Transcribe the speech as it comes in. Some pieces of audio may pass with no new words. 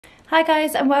Hi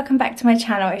guys, and welcome back to my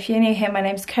channel. If you're new here, my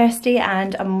name's Kirsty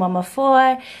and I'm a mum of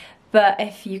 4, but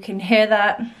if you can hear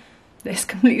that, it's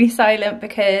completely silent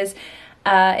because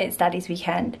it's Daddy's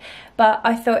weekend. But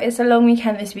I thought it's a long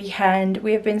weekend this weekend.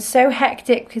 We have been so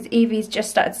hectic because Evie's just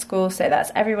started school, so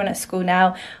that's everyone at school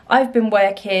now. I've been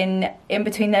working in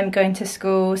between them going to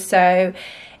school, so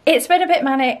it's been a bit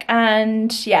manic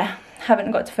and yeah,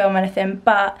 haven't got to film anything,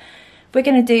 but we're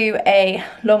going to do a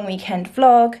long weekend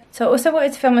vlog. So I also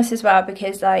wanted to film this as well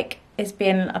because like it's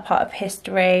been a part of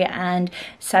history, and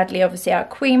sadly obviously our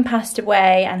Queen passed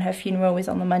away and her funeral was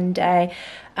on the Monday.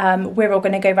 We're all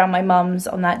going to go around my mum's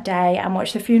on that day and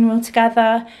watch the funeral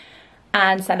together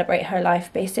and celebrate her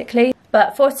life basically.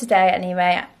 But for today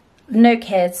anyway, no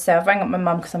kids, so I've rang up my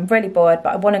mum because I'm really bored,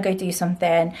 but I want to go do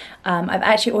something. I've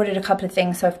actually ordered a couple of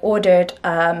things. So I've ordered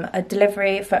a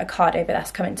delivery for Ocado, but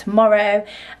that's coming tomorrow.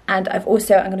 And I've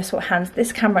also, I'm going to swap hands,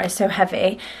 this camera is so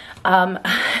heavy,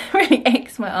 it really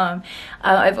aches my arm.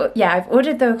 I've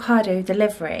ordered the Ocado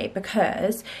delivery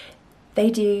because they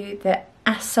do the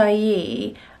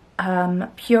acai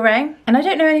puree, and I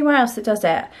don't know anywhere else that does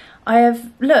it. I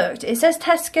have looked, it says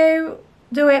Tesco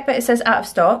do it, but it says out of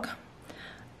stock.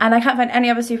 And I can't find any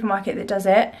other supermarket that does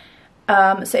it.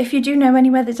 So if you do know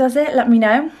anywhere that does it, let me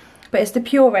know. But it's the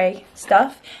puree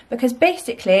stuff. Because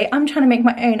basically, I'm trying to make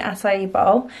my own acai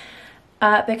bowl.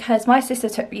 Because my sister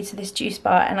took me to this juice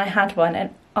bar and I had one.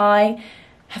 And I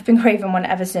have been craving one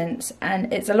ever since.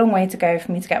 And it's a long way to go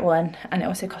for me to get one. And it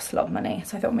also costs a lot of money.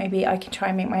 So I thought maybe I could try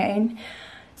and make my own.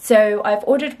 So I've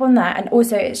ordered one there, and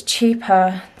also it's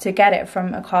cheaper to get it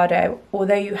from Ocado.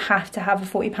 Although you have to have a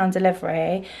 £40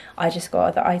 delivery, I just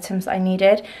got the items I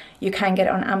needed. You can get it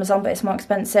on Amazon, but it's more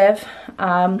expensive.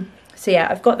 So yeah,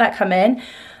 I've got that coming.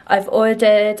 I've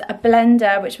ordered a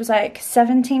blender, which was like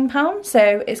 £17,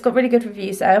 so it's got really good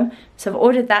reviews though. So I've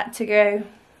ordered that to go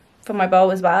for my bowl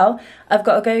as well. I've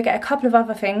got to go get a couple of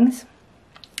other things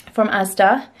from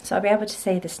Asda. So I'll be able to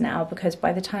say this now because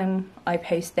by the time I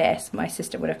post this, my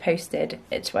sister would have posted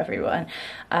it to everyone.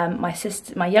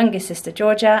 My youngest sister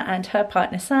Georgia and her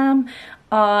partner Sam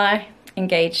are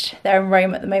engaged. They're in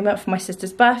Rome at the moment for my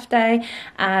sister's birthday,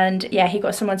 and yeah, he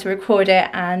got someone to record it,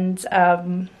 and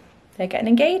they're getting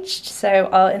engaged. So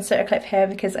I'll insert a clip here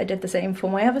because I did the same for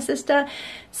my other sister.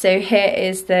 So here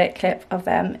is the clip of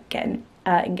them getting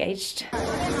engaged.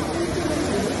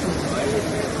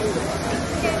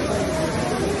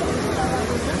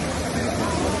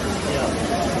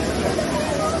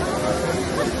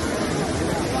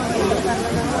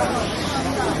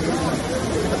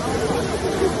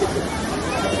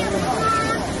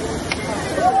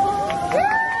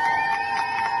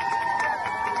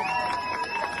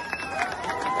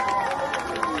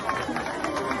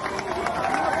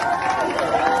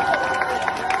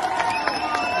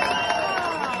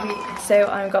 So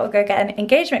I've got to go get an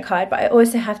engagement card, but I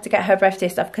also have to get her birthday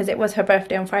stuff because it was her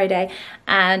birthday on Friday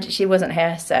and she wasn't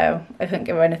here, so I couldn't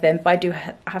give her anything. But I do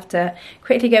have to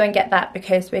quickly go and get that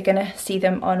because we're going to see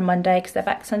them on Monday because they're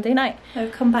back Sunday night.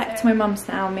 I've come back to my mum's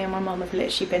now. Me and my mum have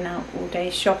literally been out all day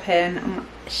shopping. I'm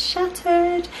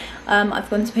shattered. I've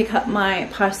gone to pick up my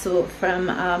parcel from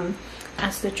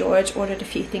Asda George, ordered a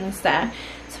few things there.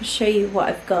 So I'll show you what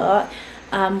I've got.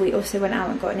 We also went out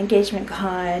and got an engagement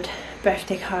card,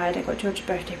 birthday card. I got George a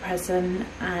birthday present,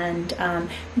 and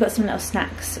we got some little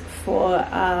snacks for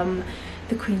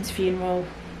the Queen's funeral,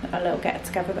 a little get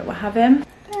together that we're having.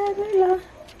 Lola.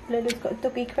 Lola's got a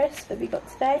doggy crisp that we got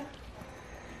today.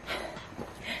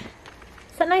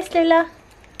 Is that nice, Lola?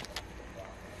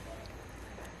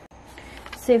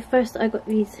 So first I got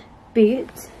these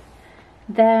boots.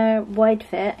 They're wide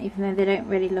fit, even though they don't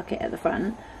really look it at the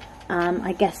front.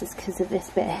 I guess it's because of this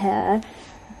bit here,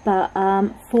 but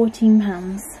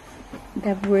 £14.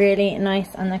 They're really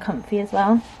nice and they're comfy as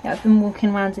well. Yeah, I've been walking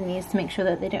around in these to make sure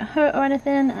that they don't hurt or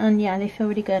anything, and yeah, they feel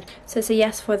really good. So it's a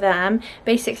yes for them.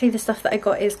 Basically the stuff that I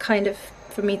got is kind of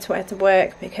for me to wear to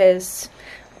work because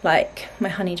like my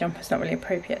honey jumper is not really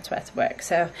appropriate to wear to work,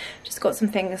 so just got some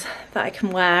things that I can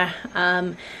wear.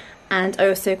 And I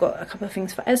also got a couple of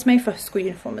things for Esme for school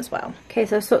uniform as well. Okay,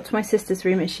 so I've stopped to my sister's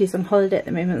room and she's on holiday at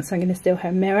the moment, so I'm going to steal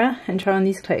her mirror and try on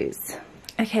these clothes.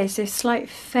 Okay, so slight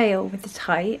fail with the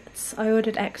tights. I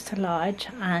ordered extra large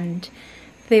and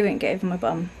they won't get over my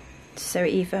bum. So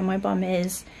either my bum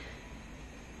is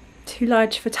too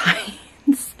large for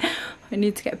tights, I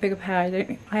need to get a bigger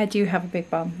pair. I do have a big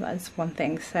bum, that's one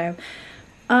thing. So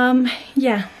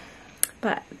yeah,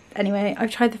 but anyway,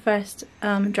 I've tried the first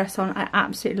dress on. I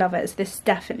absolutely love it. So this is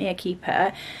definitely a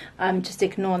keeper. Just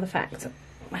ignore the fact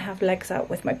I have legs out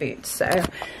with my boots, so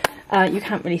you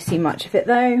can't really see much of it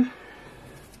though.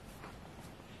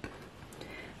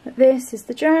 This is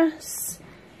the dress,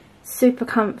 super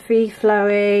comfy,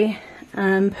 flowy,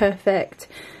 perfect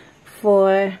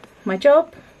for my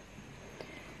job,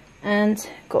 and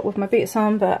got with my boots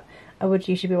on, but I would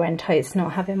usually be wearing tights,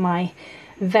 not having my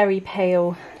very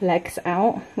pale legs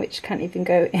out, which can't even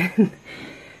go in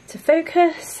to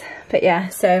focus. But yeah,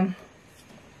 so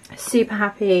super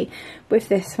happy with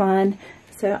this one.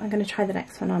 So I'm going to try the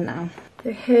next one on now.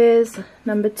 So here's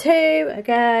number 2.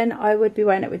 Again, I would be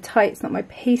wearing it with tights, not my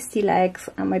pasty legs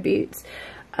and my boots.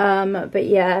 But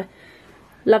yeah,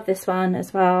 love this one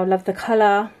as well. Love the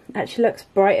colour. Actually looks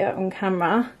brighter on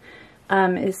camera.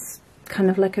 It's kind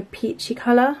of like a peachy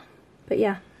colour. But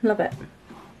yeah, love it.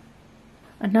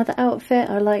 Another outfit,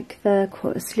 I like the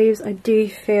quarter sleeves. I do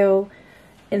feel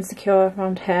insecure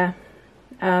around here.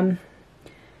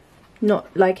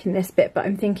 Not liking this bit, but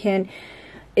I'm thinking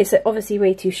it's obviously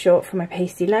way too short for my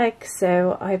pasty legs,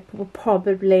 so I will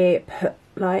probably put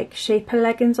like shaper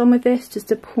leggings on with this just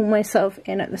to pull myself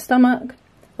in at the stomach.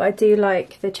 But I do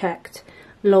like the checked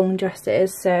long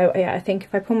dresses, so yeah, I think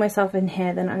if I pull myself in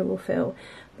here then I will feel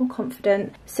more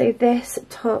confident. So this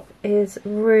top is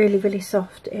really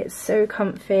soft. It's so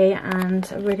comfy and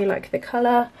I really like the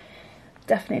colour.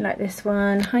 Definitely like this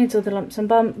one. Hides all the lumps and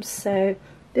bumps, so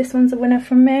this one's a winner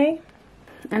from me.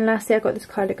 And lastly, I got this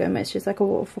cardigan, which is like a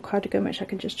waterfall cardigan, which I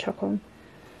can just chuck on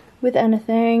with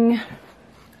anything.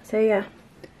 So yeah,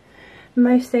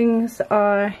 most things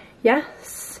are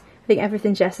yes. I think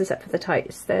everything's yes except for the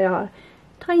tights. They are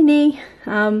tiny,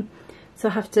 so I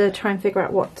have to try and figure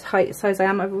out what height size I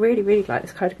am. I really like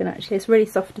this cardigan actually. It's really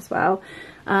soft as well.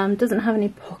 Doesn't have any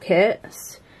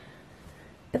pockets,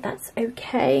 but that's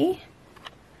okay.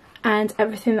 And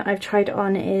everything that I've tried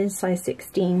on is size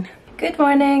 16. Good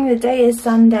morning, the day is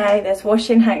Sunday, there's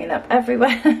washing hanging up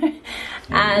everywhere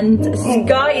and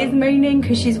Sky is moaning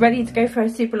because she's ready to go for a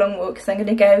super long walk, so I'm going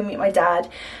to go meet my dad.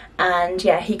 And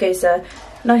yeah, he goes a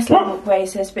nice long walkway,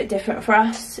 so it's a bit different for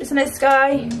us, isn't it,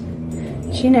 Sky?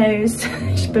 She knows.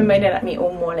 She's been moaning at me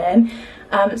all morning.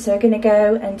 So we're going to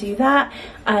go and do that.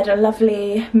 I had a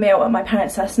lovely meal at my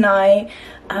parents' last night.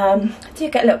 I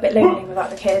do get a little bit lonely without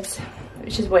the kids,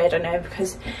 which is weird, I know,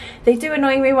 because they do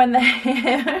annoy me when they're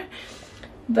here.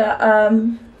 But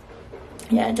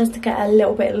yeah, it does get a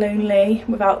little bit lonely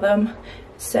without them.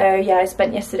 So yeah, I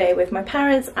spent yesterday with my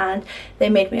parents and they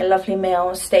made me a lovely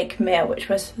meal, steak meal, which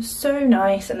was so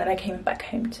nice, and then I came back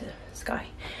home to Sky.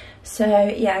 So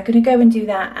yeah, I'm gonna go and do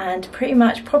that and pretty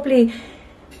much probably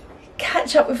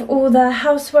catch up with all the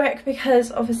housework,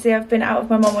 because obviously I've been out with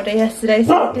my mum all day yesterday,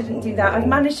 so I didn't do that. I've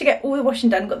managed to get all the washing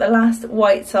done, got the last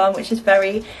whites on, which is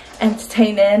very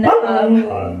entertaining.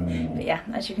 But yeah,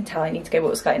 as you can tell, I need to go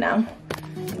walk Sky now.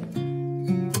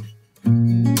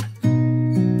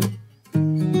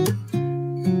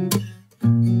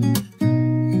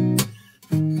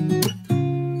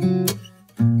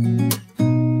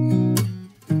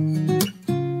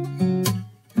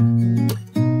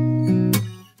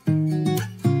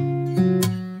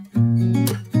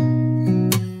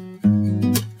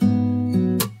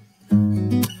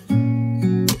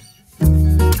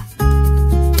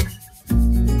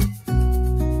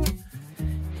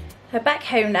 Back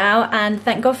home now, and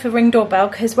thank God for Ring doorbell,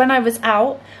 because when I was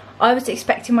out I was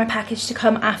expecting my package to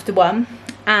come after 1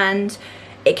 and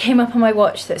it came up on my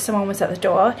watch that someone was at the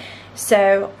door.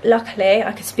 So luckily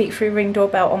I could speak through Ring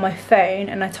doorbell on my phone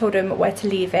and I told him where to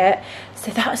leave it,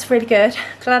 so that was really good.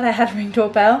 Glad I had Ring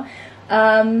doorbell.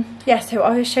 Yeah, so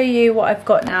I will show you what I've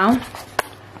got now.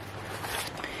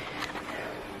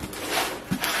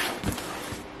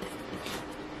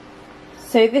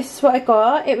 So this is what I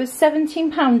got. It was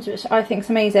 £17, which I think is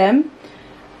amazing.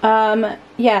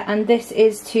 Yeah, and this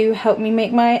is to help me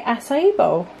make my acai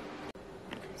bowl.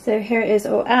 So here it is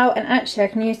all out, and actually I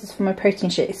can use this for my protein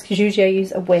shakes because usually I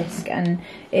use a whisk and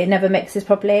it never mixes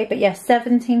properly. But yeah,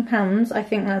 £17, I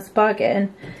think that's a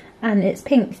bargain, and it's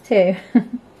pink too.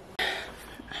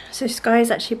 So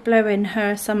Sky's actually blowing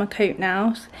her summer coat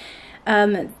now.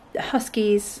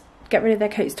 Huskies get rid of their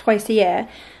coats twice a year.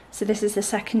 So this is the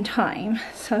second time.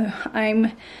 So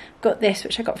I'm got this,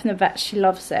 which I got from the vet. She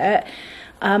loves it.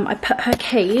 I put her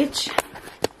cage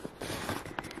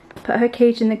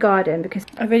in the garden because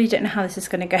I really don't know how this is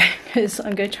going to go, because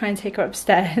I'm going to try and take her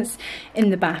upstairs in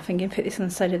the bath. I'm going to put this on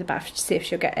the side of the bath to see if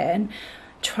she'll get in.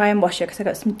 Try and wash her because I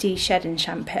got some de-shedding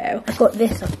shampoo. I got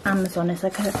this off Amazon. It's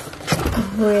like a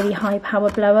really high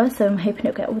power blower, so I'm hoping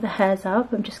it'll get all the hairs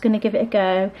up. I'm just going to give it a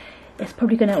go. It's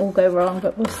probably going to all go wrong,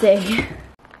 but we'll see.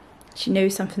 She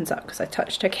knows something's up because I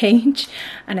touched her cage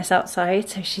and it's outside,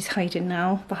 so she's hiding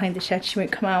now behind the shed. She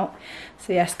won't come out.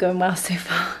 So yeah, it's going well so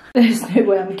far. There's no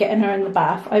way I'm getting her in the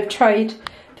bath. I've tried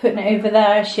putting it over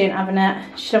there. She ain't having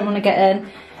it. She don't want to get in.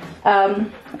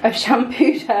 I've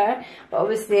shampooed her, but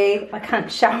obviously I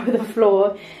can't shower the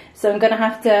floor, so I'm gonna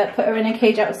have to put her in a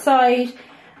cage outside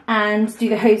and do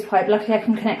the hose pipe. Luckily I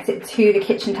can connect it to the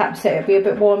kitchen tap so it'll be a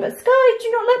bit warm, but Sky, do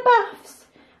you not like baths?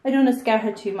 I don't want to scare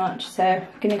her too much, so I'm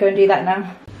gonna go and do that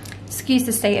now. Excuse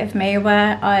the state of me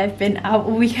where I've been out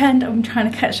all weekend. I'm trying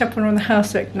to catch up on all the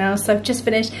housework now, so I've just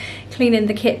finished cleaning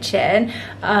the kitchen.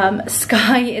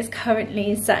 Sky is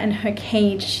currently sat in her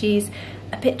cage. She's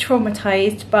a bit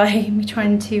traumatized by me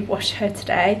trying to wash her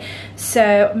today,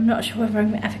 so I'm not sure whether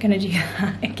I'm ever going to do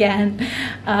that again.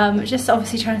 Just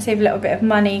obviously trying to save a little bit of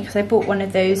money because I bought one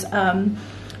of those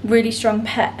really strong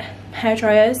pet hair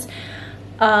dryers.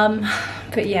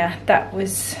 But yeah, that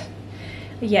was,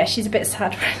 yeah, she's a bit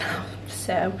sad right now,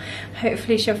 so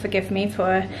hopefully she'll forgive me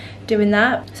for doing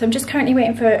that. So I'm just currently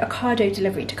waiting for a Ocado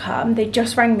delivery to come. They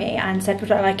just rang me and said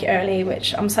would I like it early,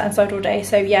 which I'm sat inside all day,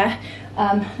 so yeah.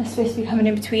 They're supposed to be coming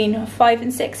in between 5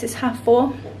 and 6, it's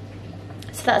 4:30,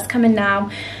 so that's coming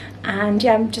now. And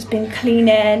yeah, I've just been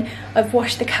cleaning. I've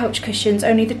washed the couch cushions,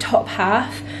 only the top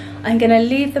half. I'm gonna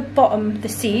leave the bottom, the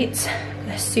seats,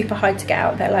 they're super hard to get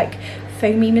out. They're like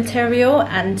foamy material,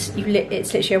 and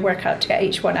it's literally a workout to get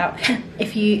each one out.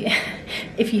 if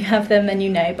you have them, then you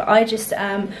know, but I just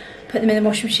put them in the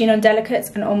washing machine on delicates,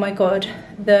 and oh my god,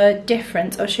 the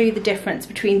difference. I'll show you the difference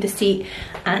between the seat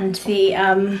and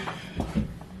the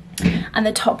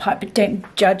top part, but don't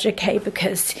judge, okay,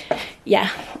 because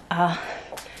yeah, I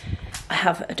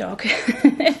have a dog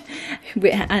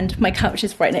and my couch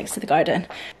is right next to the garden.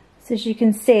 So as you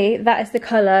can see, that is the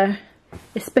colour.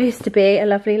 It's supposed to be a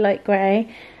lovely light grey,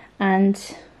 and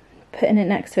putting it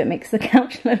next to it makes the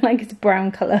couch look like it's a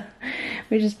brown colour,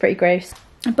 which is pretty gross.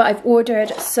 But I've ordered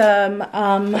some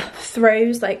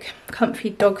throws, like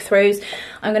comfy dog throws.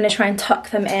 I'm going to try and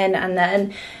tuck them in and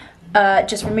then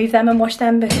just remove them and wash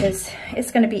them, because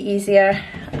it's going to be easier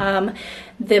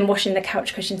than washing the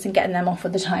couch cushions and getting them off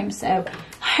all the time. So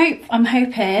I'm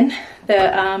hoping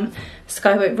that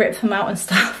Sky won't rip them out and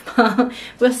stuff, but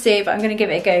we'll see. But I'm going to give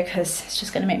it a go because it's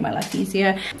just going to make my life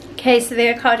easier. Okay, so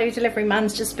the Ocado delivery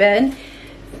man's just been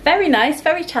very nice,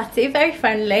 very chatty, very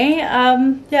friendly.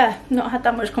 Yeah, not had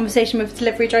that much conversation with a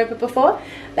delivery driver before,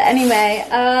 but anyway,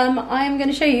 I'm going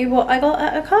to show you what I got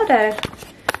at Ocado.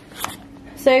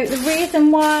 So the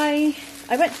reason why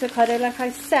I went to Ocado, like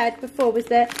I said before, was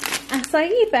the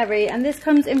acai berry, and this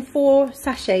comes in 4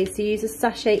 sachets, so you use a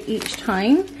sachet each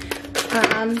time.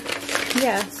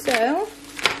 Yeah, so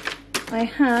I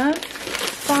have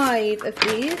 5 of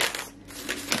these,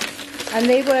 and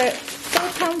they were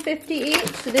 £4.50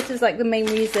 each, so this is like the main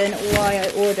reason why I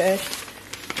ordered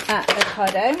at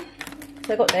Ocado.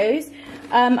 So I got those.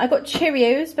 I got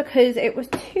Cheerios because it was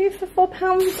 2 for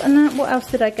 £4, and then what else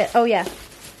did I get? Oh yeah,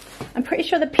 I'm pretty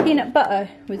sure the peanut butter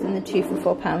was in the 2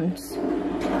 for £4.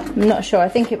 I'm not sure, I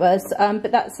think it was,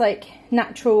 but that's like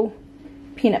natural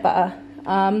peanut butter,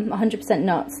 100%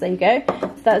 nuts. There you go.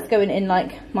 So that's going in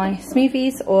like my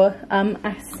smoothies or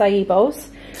acai bowls.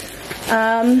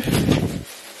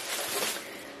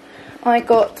 I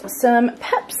got some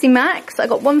Pepsi Max. I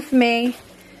got one for me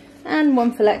and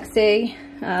one for Lexi,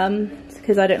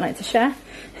 because I don't like to share.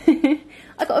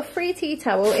 I got a free tea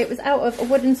towel. It was out of a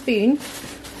wooden spoon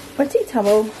for a tea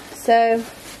towel, so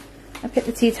I picked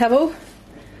the tea towel.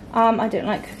 I don't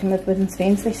like cooking with wooden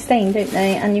spoons. They stain, don't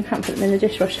they? And you can't put them in the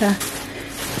dishwasher.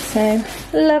 So,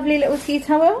 lovely little tea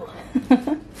towel.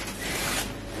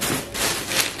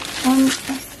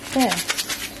 What's this?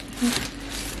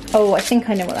 Oh, I think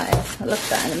I know what that is. I'll look at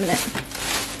that in a minute.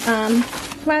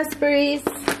 Raspberries,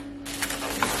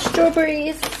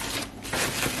 strawberries,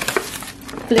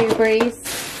 blueberries,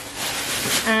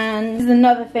 and there's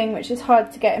another thing which is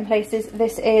hard to get in places.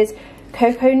 This is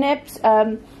cocoa nibs,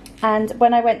 and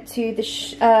when I went to the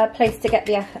place to get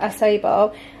the acai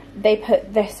bowl, they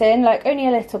put this in, like only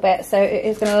a little bit, so it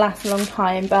is going to last a long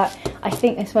time, but I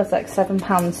think this was like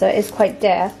 £7, so it is quite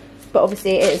dear, but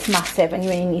obviously it is massive and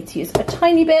you only need to use a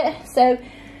tiny bit, so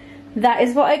that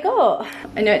is what I got.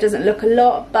 I know it doesn't look a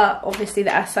lot, but obviously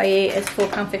the acai is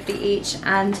 £4.50 each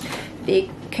and the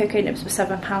cocoa nibs were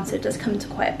 £7, so it does come to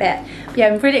quite a bit. But yeah,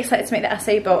 I'm really excited to make the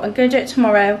acai bowl. I'm going to do it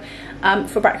tomorrow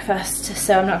for breakfast,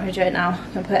 so I'm not going to do it now.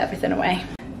 I'm going to put everything away.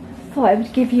 Thought I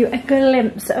would give you a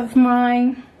glimpse of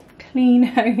my clean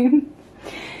home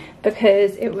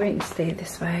because it won't stay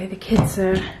this way. The kids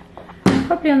are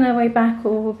probably on their way back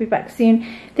or will be back soon.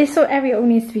 This sort of area all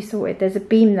needs to be sorted. There's a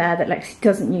beam there that Lexi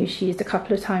doesn't use. She used a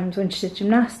couple of times when she did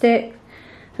gymnastics.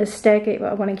 There's a stairgate,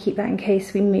 but I want to keep that in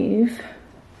case we move.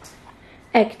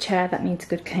 Egg chair, that needs a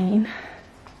good clean.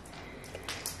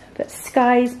 But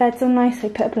Sky's bed's all nice. I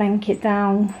put a blanket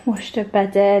down, washed her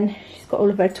bed in. She's got all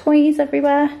of her toys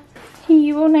everywhere.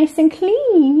 You all nice and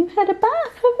clean. You've had a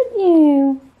bath, haven't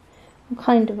you? Well,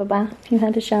 kind of a bath. You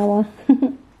had a shower.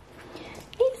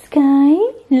 Hey Sky,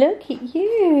 look at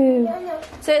you.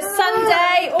 So it's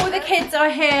Sunday, all the kids are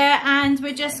here and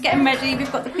we're just getting ready.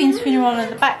 We've got the Queen's funeral in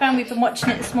the background. We've been watching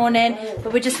it this morning,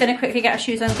 but we're just going to quickly get our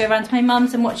shoes on and go around to my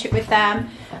mum's and watch it with them.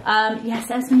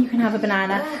 Yes, Esme, you can have a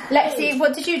banana. Lexi,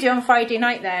 what did you do on Friday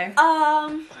night though? I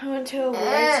went to a awards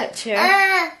lecture.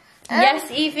 Yes,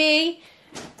 Evie.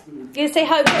 You say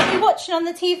hi. What are you watching on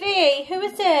the TV? Who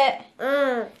is it?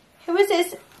 Who is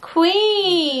this?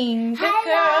 Queen. Good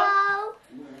girl.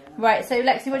 Right, so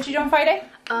Lexi, what did you do on Friday?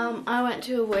 I went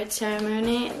to a award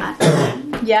ceremony at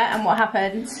yeah, and what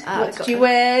happened? What did you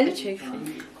win? A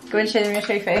trophy. Go and show them your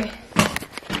trophy.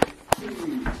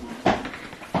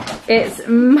 It's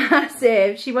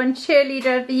massive. She won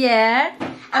cheerleader of the year.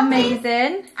 Amazing.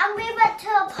 And we went to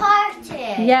a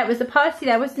party. Yeah, it was a party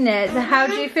there, wasn't it? So how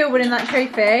do you feel winning that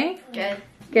trophy? Good.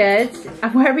 Good.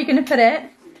 And where are we going to put it?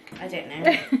 I don't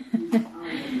know.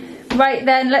 Right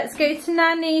then, let's go to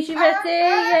Nanny's. You ready?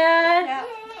 Yeah.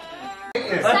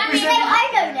 Sammy, I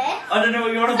know this. I don't know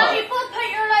what you're on about. So you've got to put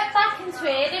your leg back into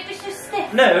it. It was just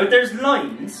stiff. No, there's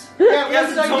lines. Yeah, you have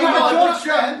to dodge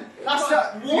them.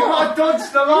 You gotta dodge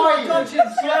the line.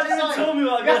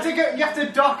 You have to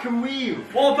duck and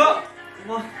weave. What about?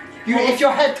 What? If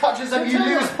your head touches them, you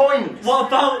lose points. What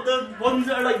about the ones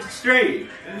that are like straight?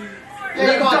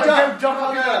 Yeah, you gotta duck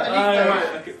under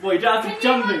underneath them. Well, you don't have to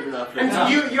jump over that. And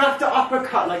you have to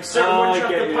uppercut, like certain ones you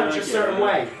have to punch a certain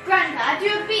way. Grandad, do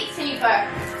a beat saber.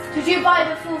 Did you buy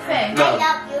the full thing? No. I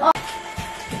love you. Oh.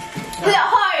 Put it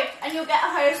hard and you'll get a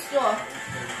higher score.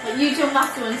 Like use your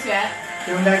muscle into it.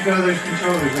 Don't let go of those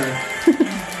controllers there.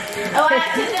 Oh, I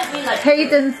accidentally like.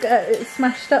 Hayden's got it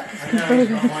smashed up his controller.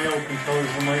 My old controllers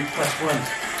on my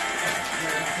 +1.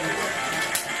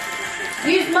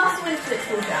 Use muscle into it,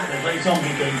 Georgia. Like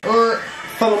zombie game.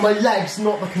 Fell on my legs,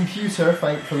 not the computer,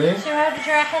 thankfully. So how did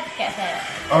your head get hit?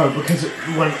 Oh, because it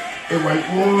went.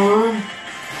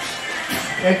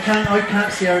 I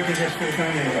can't see how it gets full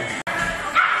down.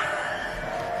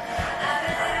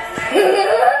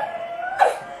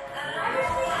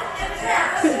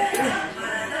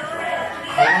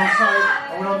 I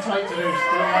went on tight to do one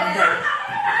go.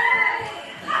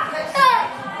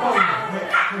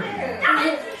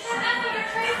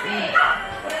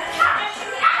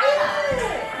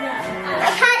 I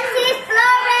can't see it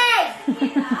flowing!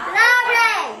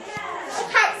 Flowing! I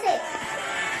can't see it.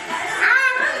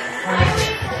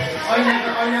 I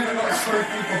never got a sort of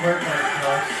people hurt like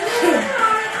that.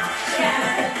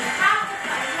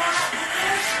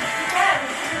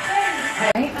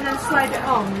 And then slide it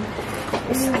on.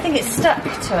 I think it's stuck to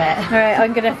it. Alright,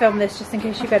 I'm going to film this just in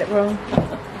case you get it wrong. You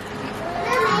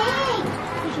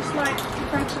just like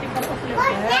gradually cut it off a little What's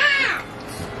bit. that?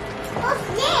 What's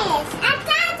this?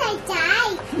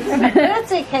 A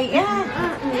Birthday cake, yeah.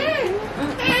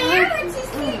 I want to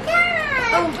sit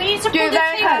down. Oh, we need to Do pull the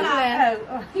very table hard.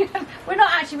 in. We're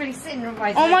not actually really sitting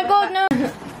right. Oh my god, no.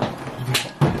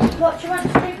 What do you want to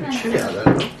drink then? Chilly out there.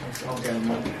 I'll get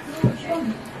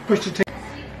them. Push the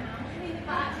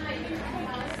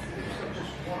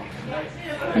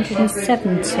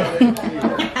 170.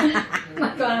 My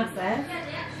glasses.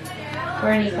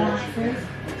 Were any glasses?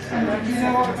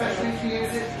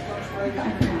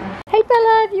 Hey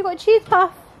Bella, have you got a cheese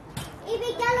puff?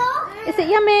 Is it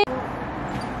yummy?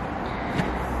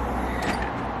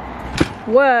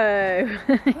 Whoa.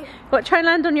 Got to try and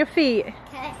land on your feet.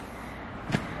 Okay.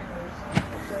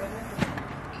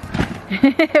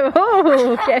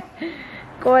 Oh, okay.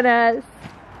 Go on, Az.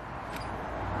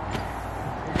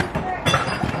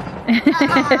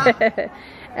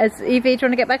 As Evie, do you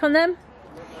want to get back on them?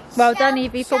 Well done,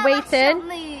 Evie, for waiting.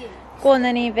 Go on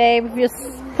then, Evie, with your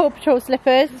Paw Patrol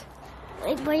slippers.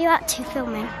 Were you up to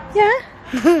filming? Yeah.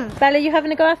 Bella, you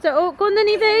having a go after? Oh, go on then,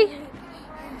 Evie.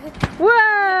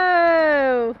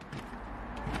 Whoa!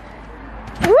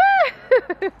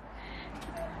 Woo!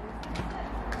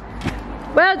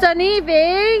 Well done,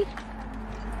 Evie.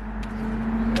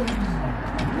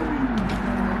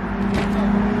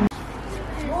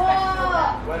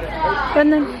 Go on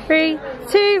then. 3,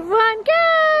 2, 1,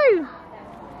 go!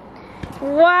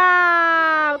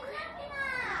 Wow!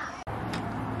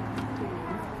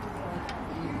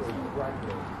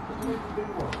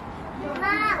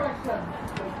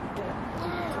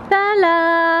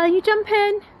 Bella, you jump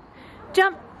in.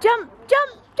 Jump, jump,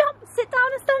 jump, jump. Sit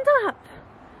down and stand up.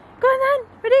 Go on then.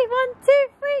 Ready? 1, 2,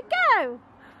 3, go.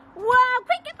 Wow,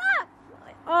 quick, get back.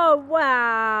 Oh,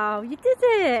 wow. You did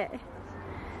it.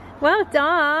 Well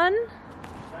done.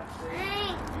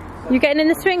 You getting in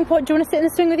the swing? What, do you want to sit in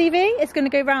the swing with Evie? It's going to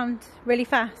go round really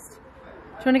fast. Do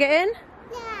you want to get in?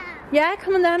 Yeah. Yeah,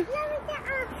 come on then. Let me get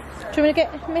up. Do you want to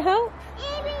get me help?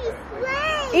 Evie,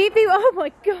 wait. Evie, oh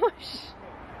my gosh.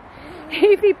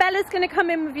 Evie, Bella's going to come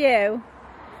in with you.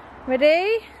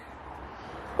 Ready?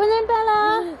 Go on then,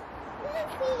 Bella.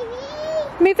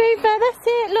 Move over, that's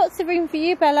it. Lots of room for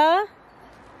you, Bella.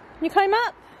 Can you climb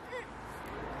up?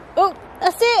 Oh,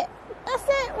 that's it. That's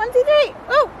it. 1, 2, 3.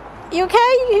 Oh, you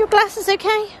okay? Your glasses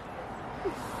okay?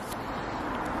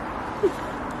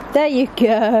 There you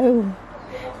go.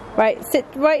 Right, sit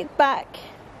right back.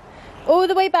 All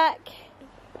the way back.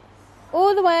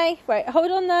 All the way. Right,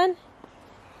 hold on then.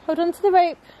 Hold on to the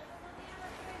rope.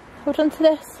 Hold on to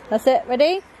this. That's it.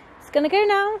 Ready? It's gonna go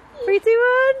now. 3, 2,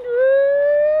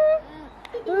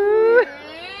 1. Woo. Woo.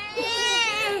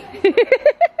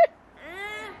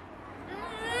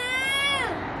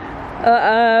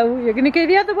 Uh-oh, you're gonna go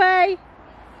the other way.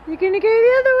 You're gonna go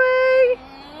the other way.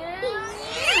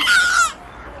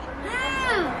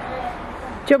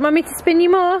 Do you want Mummy to spin you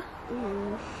more?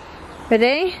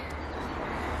 Ready?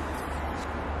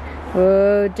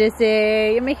 Oh,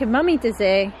 dizzy. You're making Mummy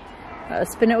dizzy. I'll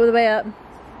spin it all the way up.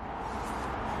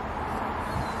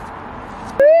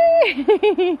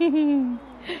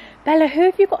 Bella, who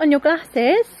have you got on your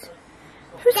glasses?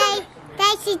 Who's that?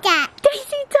 Daisy Duck.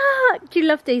 Daisy Duck! Do you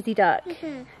love Daisy Duck?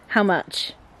 How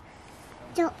much?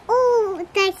 So, oh,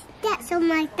 Daisy Duck's on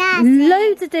my glasses.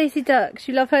 Loads of Daisy Ducks.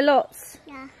 You love her lots?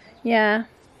 Yeah. Yeah.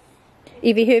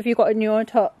 Evie, who have you got on your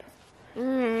top?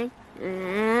 Mm.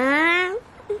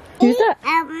 Who's that?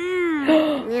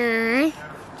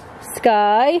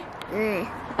 Sky.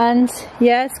 And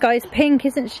yeah, Sky's pink,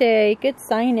 isn't she? Good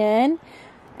signing.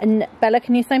 And Bella,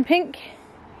 can you sign pink?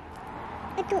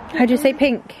 How do you say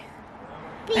pink?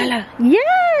 Bella.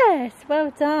 Yes,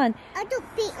 well done. I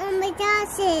don't beat on my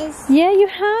glasses. Yeah, you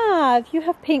have. You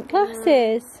have pink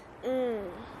glasses.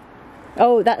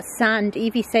 Oh, that's sand.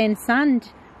 Evie's saying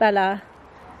sand, Bella.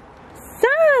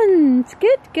 Sand.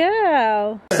 Good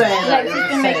girl. Lexi's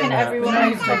been making everyone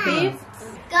else happy.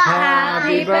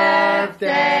 Happy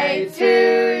birthday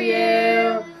to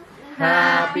you.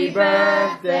 Happy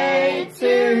birthday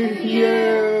to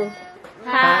you.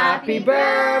 Happy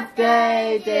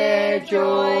birthday, dear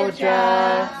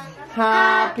Georgia.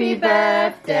 Happy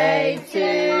birthday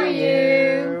to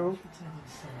you.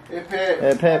 Hip hip.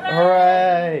 Hip hip,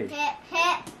 hooray. Hip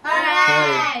hip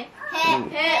hooray.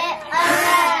 Hip hip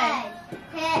hooray.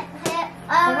 Hip hip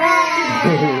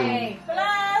hooray.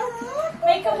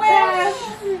 Make a wish.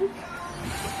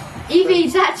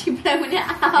 Evie's actually blowing it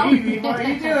out. Evie, what are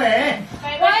you doing?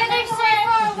 Why are they so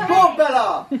far away? Come on, Bella.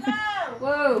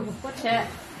 Whoa, watch it.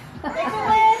 Make a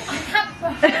wish.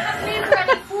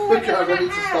 Look at her ready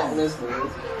to stop listening.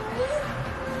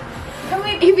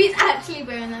 Evie's actually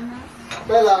blowing them out.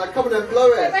 Bella, come on and blow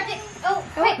it. Oh,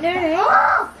 wait, no.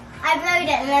 Oh, I blowed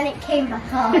it and then it came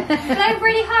back on. Blow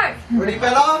really hard. Ready,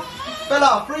 Bella?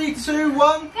 Bella, 3, 2,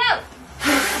 1. Go.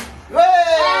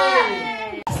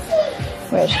 Hey!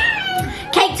 Which?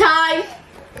 Cake time!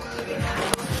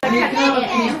 But I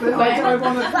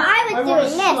was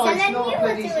doing this and then you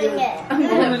were doing it. I'm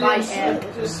gonna bite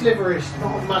it. Just sliverish,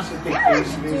 not a massive big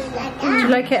piece. Do you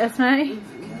like it, Esme?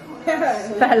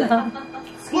 Bella.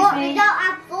 What? We don't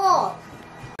have 4.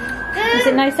 Is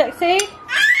it nice, sexy?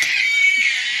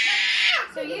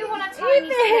 So you want a tiny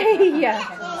Evie! Yeah.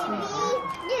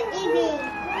 Evie.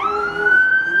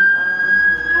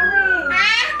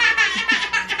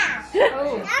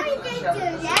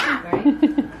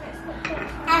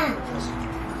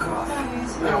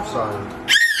 Outside.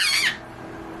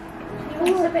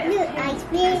 Look, ice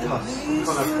cream.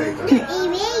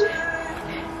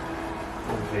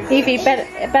 Evie. Evie,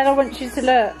 Bella wants you to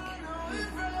look.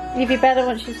 Evie, Bella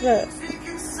wants you to look.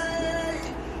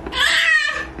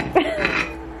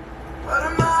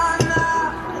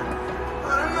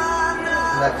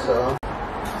 Alexa.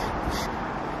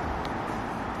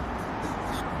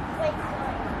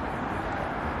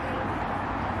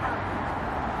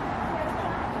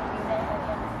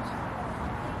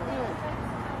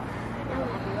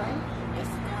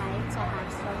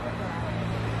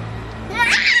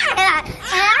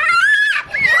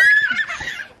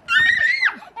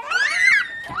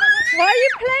 Why are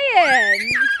you playing?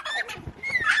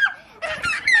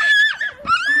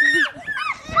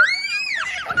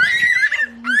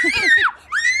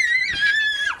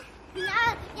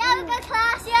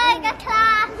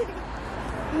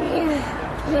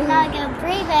 Now I'm going to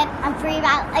breathe in and breathe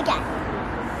out again.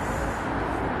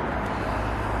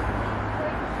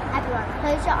 Everyone,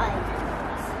 close your eyes.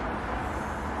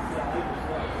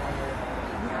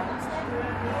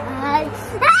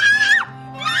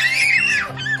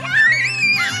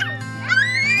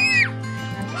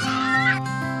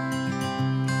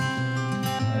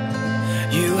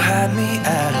 got me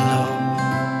at a low.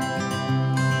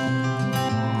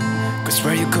 'Cause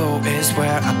where you go is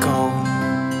where I go.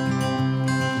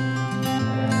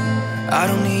 I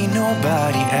don't need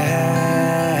nobody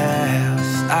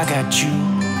else. I got you,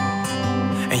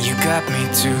 and you got me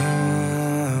too.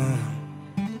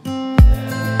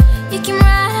 You can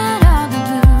ride all the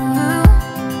blue.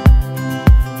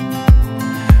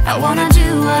 I wanna do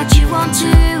what you want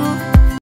to.